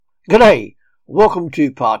G'day, welcome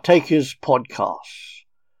to Partakers Podcasts.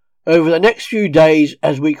 Over the next few days,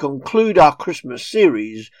 as we conclude our Christmas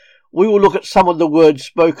series, we will look at some of the words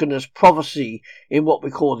spoken as prophecy in what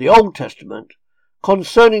we call the Old Testament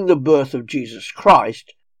concerning the birth of Jesus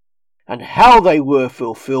Christ and how they were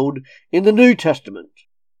fulfilled in the New Testament.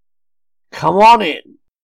 Come on in.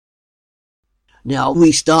 Now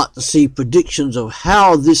we start to see predictions of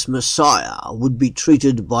how this Messiah would be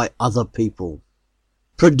treated by other people.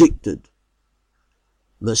 Predicted.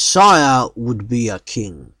 Messiah would be a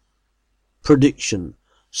king. Prediction.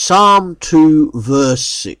 Psalm 2 verse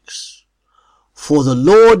 6. For the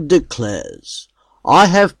Lord declares, I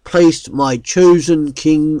have placed my chosen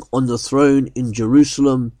king on the throne in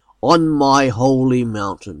Jerusalem, on my holy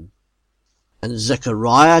mountain. And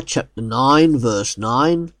Zechariah chapter 9 verse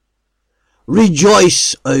 9.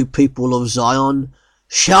 Rejoice, O people of Zion.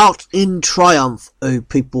 Shout in triumph, O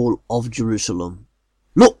people of Jerusalem.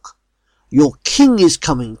 Look, your king is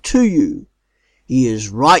coming to you. He is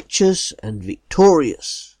righteous and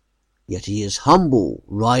victorious, yet he is humble,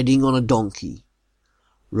 riding on a donkey,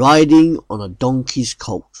 riding on a donkey's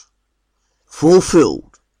colt.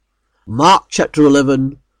 Fulfilled. Mark chapter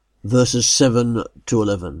 11, verses 7 to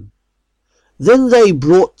 11. Then they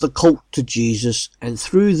brought the colt to Jesus and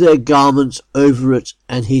threw their garments over it,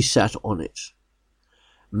 and he sat on it.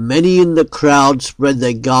 Many in the crowd spread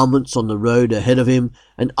their garments on the road ahead of him,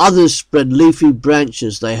 and others spread leafy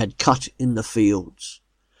branches they had cut in the fields.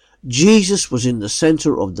 Jesus was in the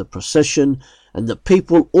center of the procession, and the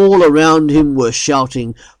people all around him were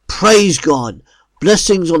shouting, Praise God!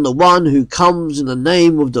 Blessings on the one who comes in the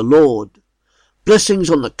name of the Lord! Blessings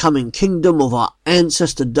on the coming kingdom of our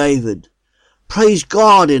ancestor David! Praise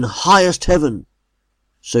God in highest heaven!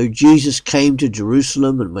 So Jesus came to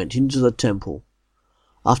Jerusalem and went into the temple.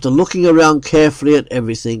 After looking around carefully at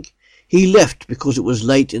everything, he left because it was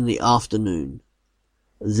late in the afternoon.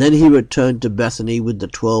 Then he returned to Bethany with the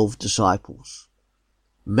 12 disciples.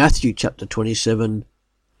 Matthew chapter 27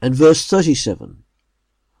 and verse 37.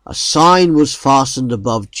 A sign was fastened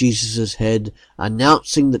above Jesus' head,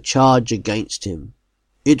 announcing the charge against him.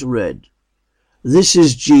 It read, This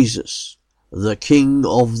is Jesus, the King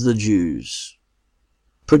of the Jews.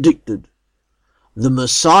 Predicted. The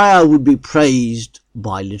Messiah would be praised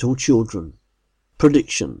by little children.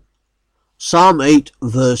 Prediction. Psalm 8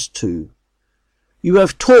 verse 2. You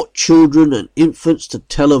have taught children and infants to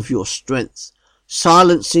tell of your strength,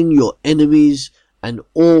 silencing your enemies and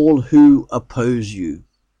all who oppose you.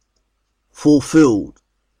 Fulfilled.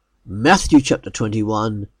 Matthew chapter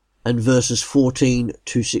 21 and verses 14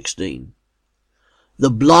 to 16. The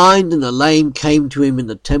blind and the lame came to him in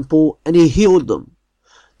the temple, and he healed them.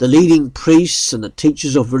 The leading priests and the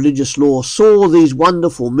teachers of religious law saw these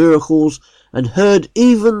wonderful miracles and heard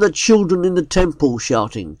even the children in the temple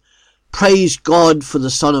shouting, Praise God for the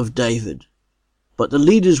Son of David. But the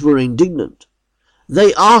leaders were indignant.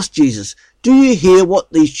 They asked Jesus, Do you hear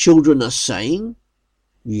what these children are saying?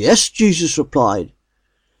 Yes, Jesus replied.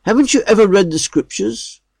 Haven't you ever read the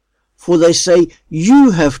scriptures? For they say, You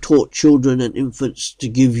have taught children and infants to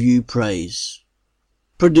give you praise.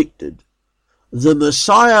 Predicted. The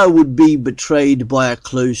Messiah would be betrayed by a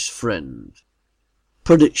close friend.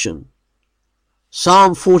 Prediction.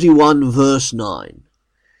 Psalm 41 verse 9.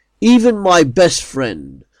 Even my best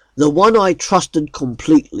friend, the one I trusted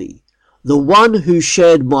completely, the one who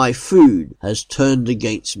shared my food, has turned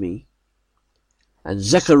against me. And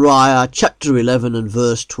Zechariah chapter 11 and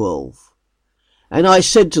verse 12. And I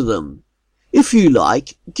said to them, If you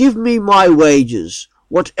like, give me my wages,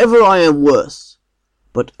 whatever I am worth,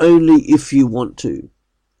 but only if you want to.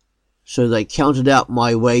 So they counted out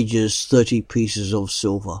my wages 30 pieces of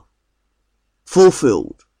silver.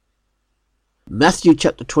 Fulfilled. Matthew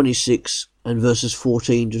chapter 26 and verses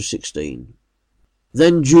 14 to 16.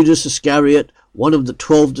 Then Judas Iscariot, one of the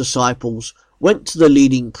 12 disciples, went to the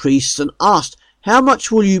leading priests and asked, How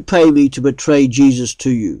much will you pay me to betray Jesus to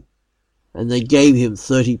you? And they gave him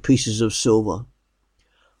 30 pieces of silver.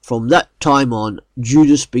 From that time on,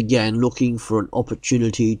 Judas began looking for an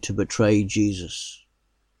opportunity to betray Jesus.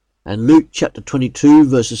 And Luke chapter 22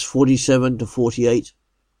 verses 47 to 48.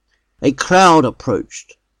 A crowd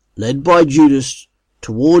approached, led by Judas,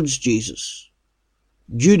 towards Jesus.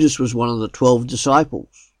 Judas was one of the 12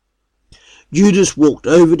 disciples. Judas walked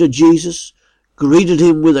over to Jesus, greeted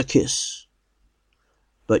him with a kiss.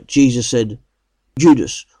 But Jesus said,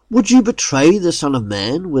 Judas, would you betray the Son of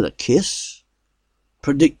Man with a kiss?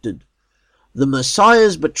 Predicted. The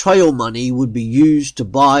Messiah's betrayal money would be used to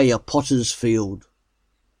buy a potter's field.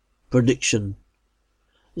 Prediction.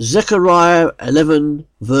 Zechariah 11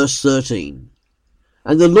 verse 13.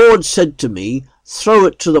 And the Lord said to me, throw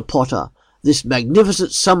it to the potter, this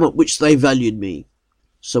magnificent sum at which they valued me.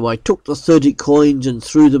 So I took the 30 coins and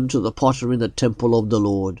threw them to the potter in the temple of the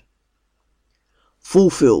Lord.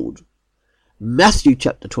 Fulfilled. Matthew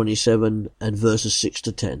chapter 27 and verses 6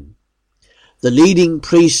 to 10. The leading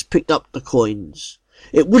priests picked up the coins.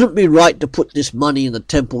 It wouldn't be right to put this money in the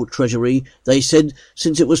temple treasury, they said,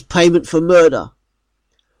 since it was payment for murder.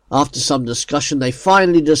 After some discussion, they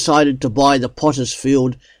finally decided to buy the potter's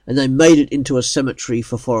field, and they made it into a cemetery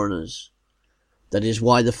for foreigners. That is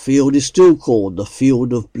why the field is still called the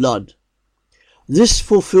Field of Blood. This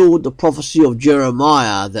fulfilled the prophecy of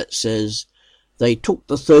Jeremiah that says, they took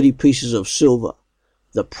the 30 pieces of silver,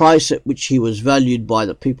 the price at which he was valued by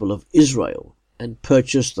the people of Israel, and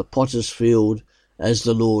purchased the potter's field as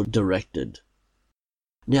the Lord directed.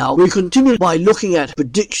 Now we continue by looking at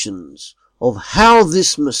predictions of how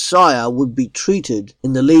this Messiah would be treated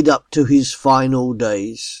in the lead up to his final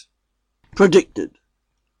days. Predicted.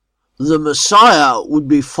 The Messiah would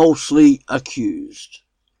be falsely accused.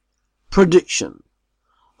 Prediction.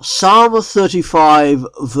 Psalm 35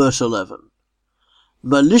 verse 11.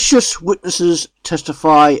 Malicious witnesses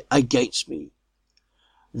testify against me.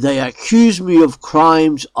 They accuse me of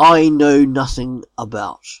crimes I know nothing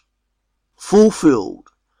about. Fulfilled.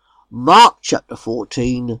 Mark chapter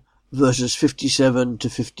 14 verses 57 to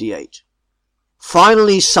 58.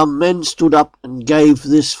 Finally some men stood up and gave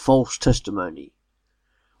this false testimony.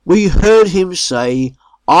 We heard him say,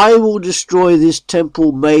 I will destroy this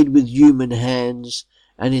temple made with human hands,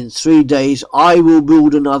 and in 3 days I will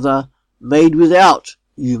build another made without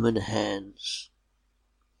human hands.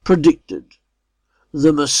 Predicted.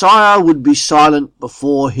 The Messiah would be silent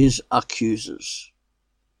before his accusers.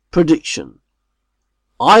 Prediction.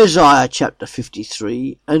 Isaiah chapter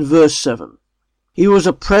 53 and verse 7. He was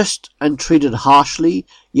oppressed and treated harshly,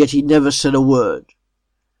 yet he never said a word.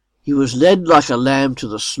 He was led like a lamb to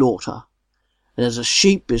the slaughter, and as a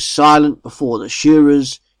sheep is silent before the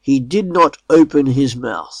shearers, he did not open his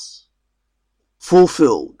mouth.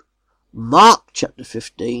 Fulfilled. Mark chapter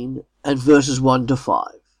 15 and verses 1 to 5.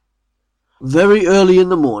 Very early in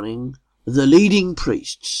the morning, the leading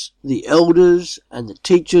priests, the elders, and the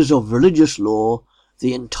teachers of religious law,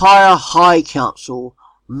 the entire high council,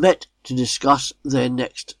 met to discuss their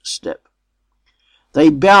next step. They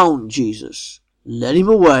bound Jesus, led him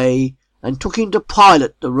away, and took him to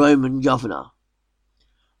Pilate, the Roman governor.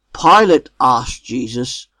 Pilate asked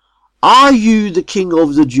Jesus, Are you the king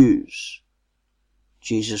of the Jews?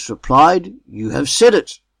 Jesus replied, You have said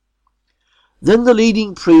it. Then the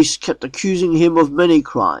leading priests kept accusing him of many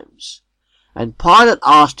crimes, and Pilate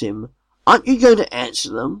asked him, Aren't you going to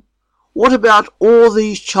answer them? What about all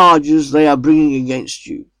these charges they are bringing against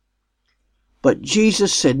you? But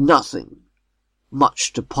Jesus said nothing,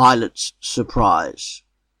 much to Pilate's surprise.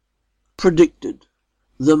 Predicted.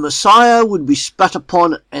 The Messiah would be spat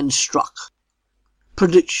upon and struck.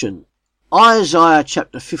 Prediction. Isaiah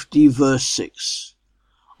chapter 50 verse 6.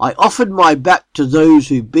 I offered my back to those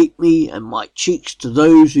who beat me, and my cheeks to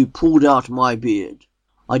those who pulled out my beard.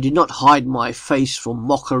 I did not hide my face from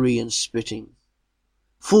mockery and spitting.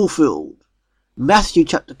 Fulfilled. Matthew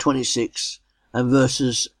chapter 26 and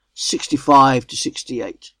verses 65 to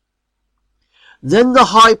 68. Then the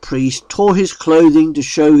high priest tore his clothing to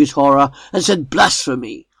show his horror and said,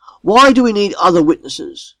 Blasphemy! Why do we need other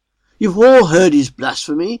witnesses? You've all heard his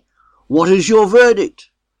blasphemy. What is your verdict?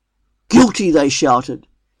 Guilty, they shouted.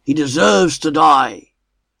 He deserves to die.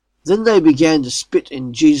 Then they began to spit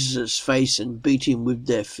in Jesus' face and beat him with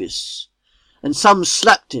their fists. And some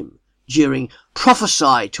slapped him, jeering,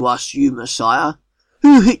 Prophesy to us, you Messiah.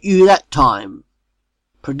 Who hit you that time?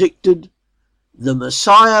 Predicted. The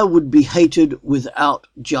Messiah would be hated without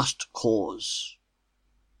just cause.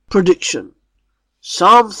 Prediction.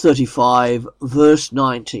 Psalm 35 verse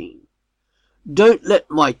 19. Don't let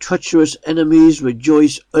my treacherous enemies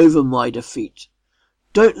rejoice over my defeat.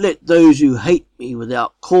 Don't let those who hate me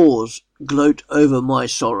without cause gloat over my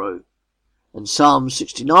sorrow. And Psalm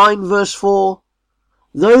 69 verse 4.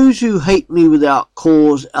 Those who hate me without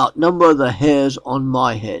cause outnumber the hairs on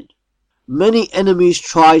my head. Many enemies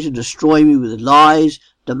try to destroy me with lies,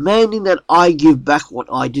 demanding that I give back what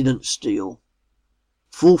I didn't steal.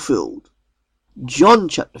 Fulfilled. John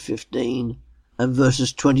chapter 15 and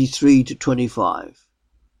verses 23 to 25.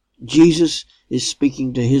 Jesus is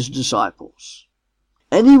speaking to his disciples.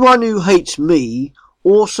 Anyone who hates me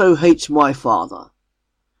also hates my Father.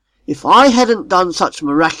 If I hadn't done such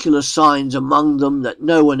miraculous signs among them that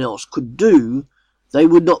no one else could do, they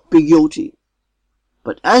would not be guilty.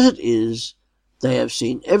 But as it is, they have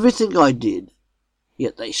seen everything I did,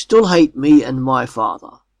 yet they still hate me and my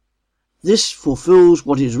Father. This fulfills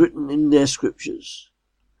what is written in their scriptures.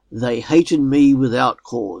 They hated me without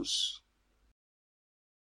cause.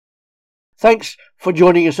 Thanks for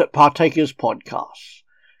joining us at Partakers Podcasts.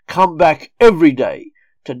 Come back every day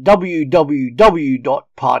to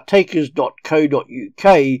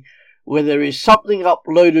www.partakers.co.uk, where there is something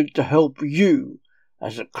uploaded to help you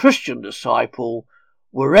as a Christian disciple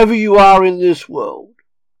wherever you are in this world.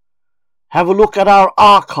 Have a look at our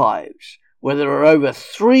archives, where there are over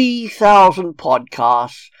 3,000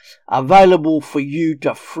 podcasts available for you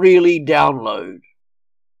to freely download.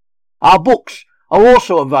 Our books are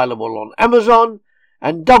also available on Amazon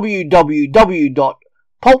and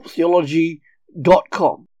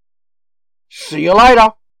www.pulptheology.com. See you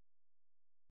later.